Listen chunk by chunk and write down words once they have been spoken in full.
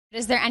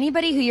Is there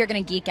anybody who you're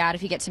going to geek out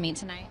if you get to meet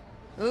tonight?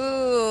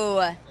 Ooh.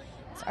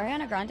 Is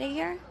Ariana Grande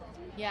here?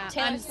 Yeah,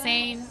 Taylor I'm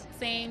Swift?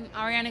 same.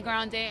 Ariana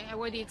Grande. I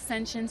wore the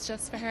extensions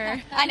just for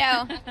her. I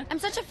know. I'm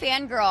such a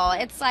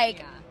fangirl. It's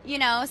like,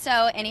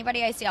 so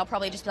anybody I see, I'll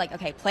probably just be like,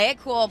 okay, play it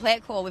cool.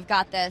 We've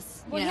got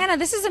this. Well, Hannah,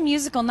 this is a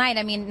musical night.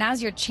 I mean,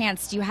 now's your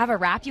chance. Do you have a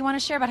rap you want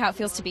to share about how it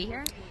feels to be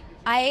here?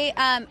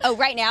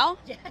 Right now?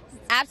 Yes.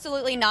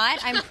 Absolutely not.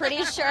 I'm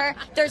pretty sure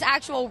there's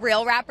actual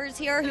real rappers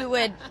here who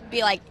would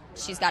be like,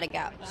 she's got to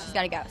go.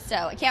 So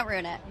I can't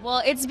ruin it.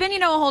 Well, it's been,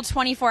 a whole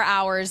 24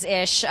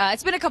 hours-ish.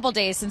 It's been a couple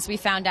days since we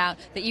found out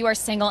that you are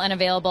single and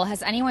available.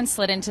 Has anyone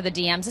slid into the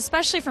DMs,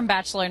 especially from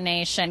Bachelor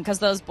Nation, because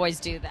those boys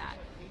do that?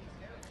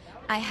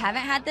 I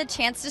haven't had the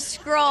chance to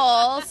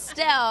scroll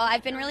still.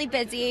 I've been really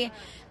busy.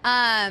 But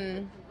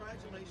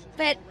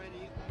I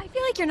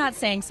feel like you're not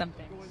saying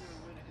something.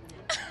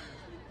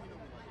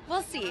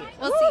 We'll see.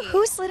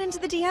 Who slid into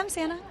the DMs,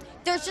 Hannah?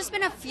 There's just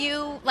been a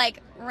few,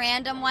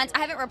 random ones. I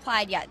haven't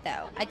replied yet,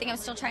 though. I think I'm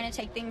still trying to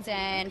take things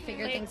in,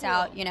 figure things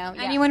out, Yeah.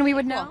 Anyone we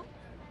would know?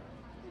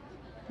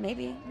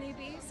 Maybe.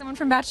 Someone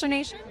from Bachelor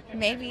Nation?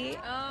 Maybe.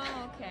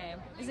 Oh, okay.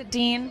 Is it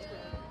Dean?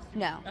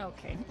 No.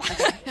 Okay.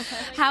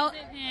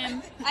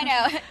 I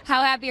know.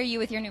 How happy are you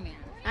with your new man?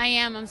 I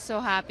am. I'm so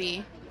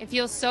happy. It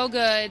feels so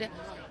good.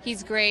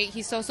 He's great.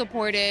 He's so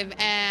supportive.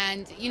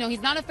 And,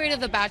 he's not afraid of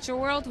the Bachelor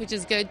world, which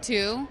is good,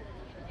 too.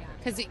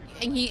 Because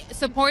he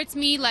supports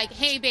me like,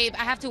 hey, babe,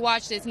 I have to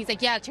watch this. And he's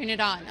like, yeah, turn it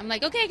on. I'm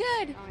like, okay,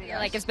 good.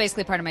 It's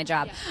basically part of my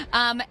job.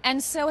 Yeah.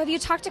 And so have you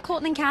talked to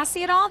Colton and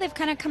Cassie at all? They've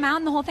kind of come out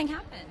and the whole thing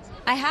happened.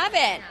 I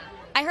haven't.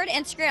 I heard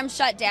Instagram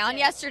shut down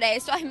yesterday,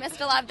 so I missed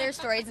a lot of their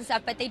stories and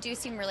stuff, but they do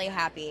seem really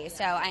happy.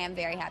 So I am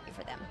very happy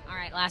for them. All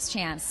right, last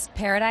chance.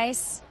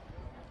 Paradise?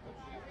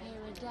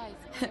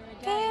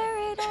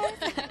 Paradise.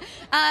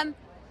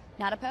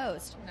 Not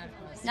opposed.